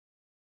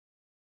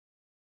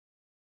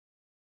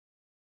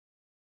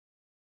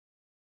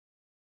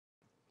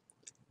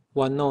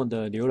OneNote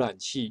的浏览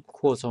器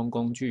扩充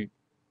工具，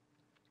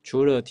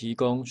除了提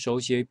供手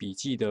写笔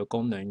记的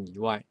功能以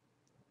外，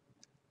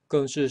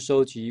更是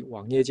收集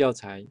网页教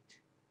材、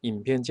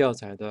影片教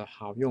材的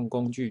好用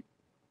工具。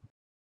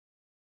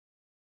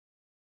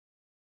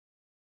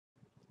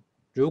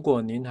如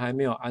果您还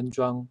没有安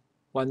装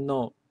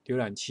OneNote 浏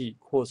览器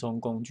扩充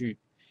工具，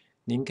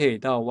您可以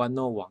到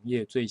OneNote 网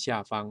页最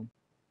下方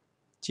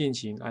进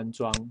行安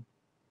装，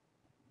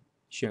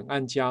选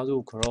按加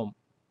入 Chrome。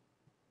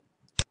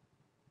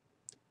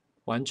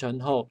完成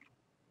后，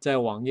在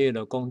网页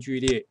的工具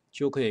列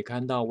就可以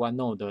看到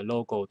OneNote 的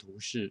logo 图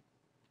示。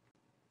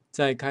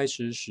在开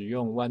始使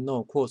用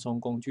OneNote 扩充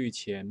工具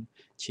前，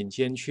请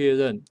先确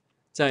认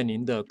在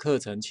您的课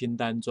程清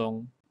单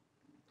中，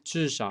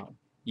至少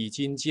已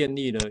经建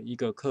立了一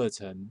个课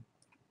程，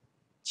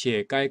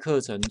且该课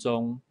程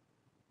中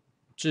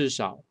至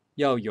少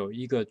要有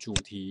一个主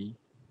题，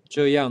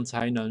这样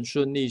才能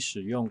顺利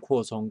使用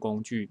扩充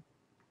工具。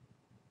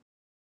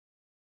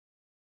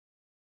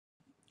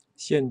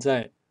现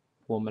在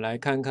我们来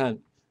看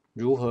看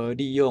如何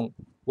利用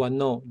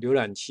OneNote 浏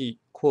览器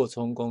扩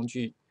充工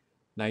具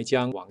来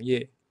将网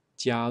页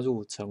加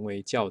入成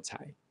为教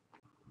材。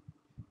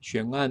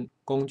选按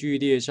工具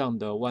列上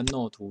的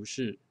OneNote 图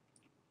示，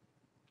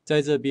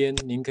在这边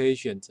您可以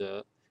选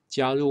择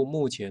加入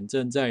目前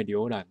正在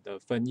浏览的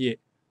分页，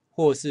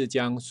或是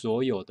将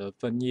所有的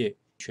分页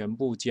全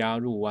部加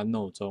入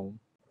OneNote 中。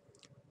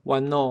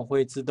OneNote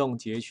会自动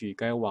截取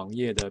该网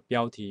页的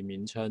标题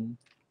名称，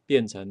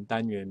变成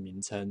单元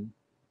名称，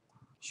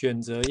选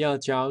择要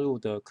加入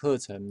的课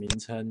程名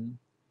称，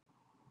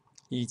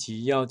以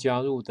及要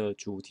加入的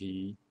主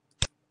题。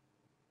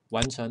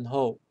完成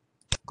后，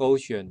勾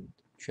选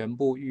全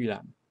部预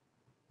览，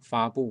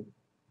发布，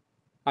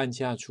按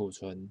下储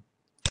存，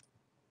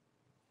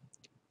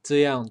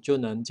这样就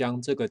能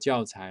将这个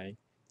教材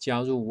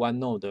加入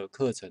OneNote 的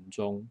课程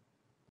中。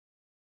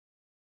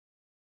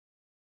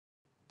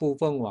部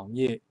分网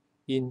页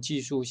因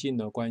技术性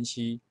的关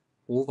系，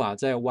无法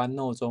在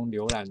OneNote 中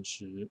浏览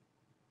时，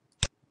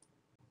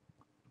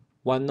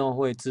 OneNote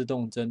会自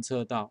动侦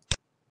测到，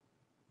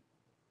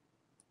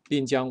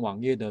并将网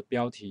页的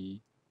标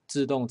题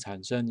自动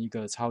产生一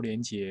个超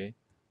连结，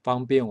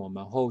方便我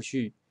们后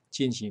续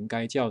进行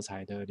该教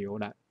材的浏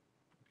览。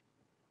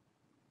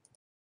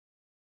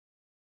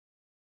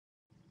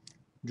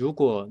如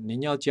果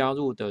您要加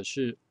入的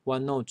是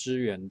OneNote 支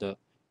援的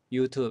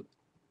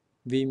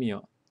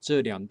YouTube、Vimeo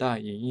这两大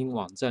影音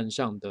网站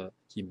上的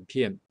影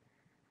片，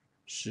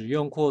使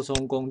用扩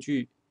充工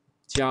具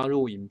加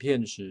入影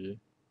片时，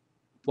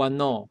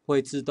 OneNote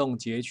会自动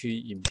截取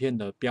影片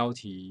的标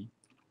题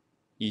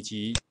以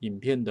及影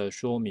片的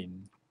说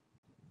明，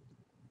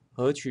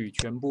核取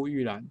全部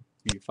预览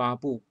与发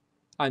布，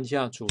按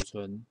下储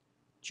存，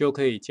就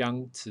可以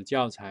将此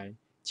教材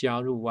加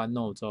入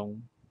OneNote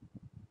中。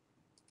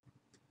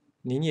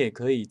您也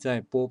可以在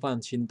播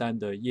放清单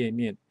的页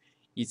面，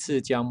一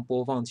次将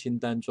播放清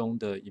单中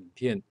的影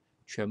片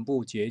全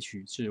部截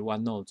取至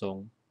OneNote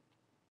中。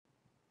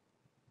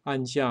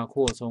按下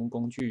扩充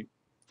工具，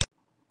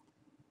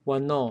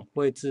 OneNote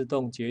会自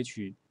动截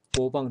取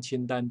播放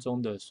清单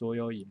中的所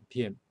有影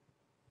片，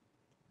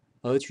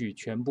核取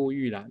全部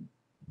预览，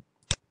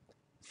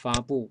发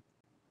布，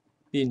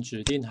并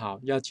指定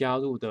好要加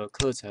入的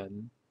课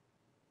程、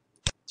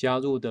加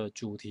入的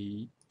主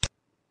题。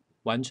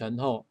完成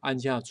后按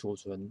下储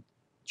存，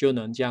就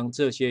能将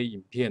这些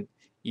影片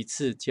一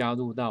次加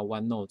入到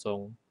OneNote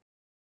中。